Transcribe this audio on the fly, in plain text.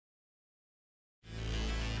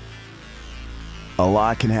A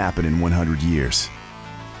lot can happen in 100 years.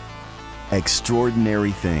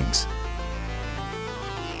 Extraordinary things.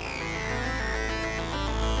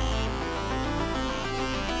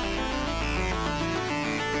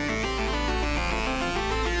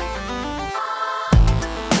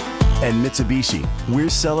 At Mitsubishi,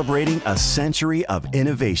 we're celebrating a century of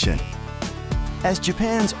innovation. As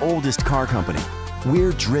Japan's oldest car company,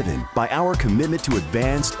 we're driven by our commitment to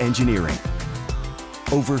advanced engineering.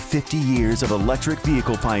 Over 50 years of electric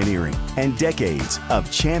vehicle pioneering and decades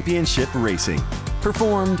of championship racing,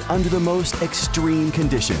 performed under the most extreme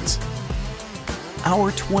conditions.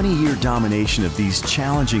 Our 20-year domination of these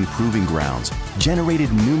challenging proving grounds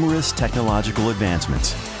generated numerous technological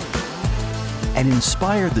advancements and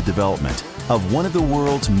inspired the development of one of the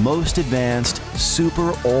world's most advanced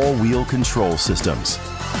super all-wheel control systems.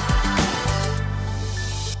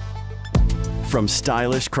 From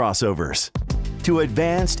stylish crossovers to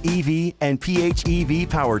advanced EV and PHEV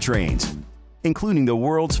powertrains, including the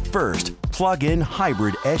world's first plug-in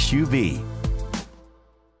hybrid SUV.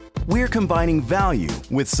 We're combining value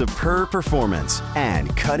with superb performance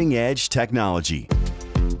and cutting-edge technology,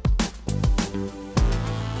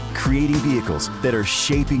 creating vehicles that are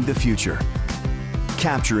shaping the future,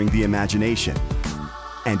 capturing the imagination,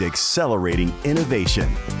 and accelerating innovation.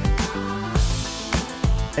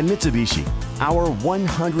 At Mitsubishi, our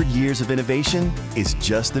 100 years of innovation is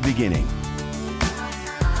just the beginning.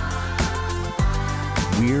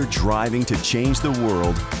 We're driving to change the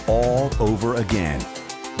world all over again.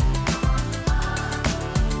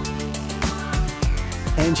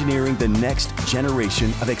 Engineering the next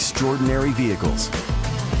generation of extraordinary vehicles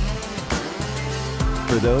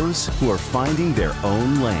for those who are finding their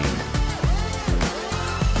own lane.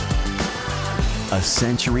 A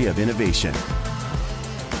century of innovation.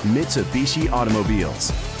 Mitsubishi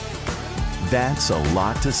Automobiles. That's a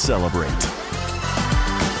lot to celebrate.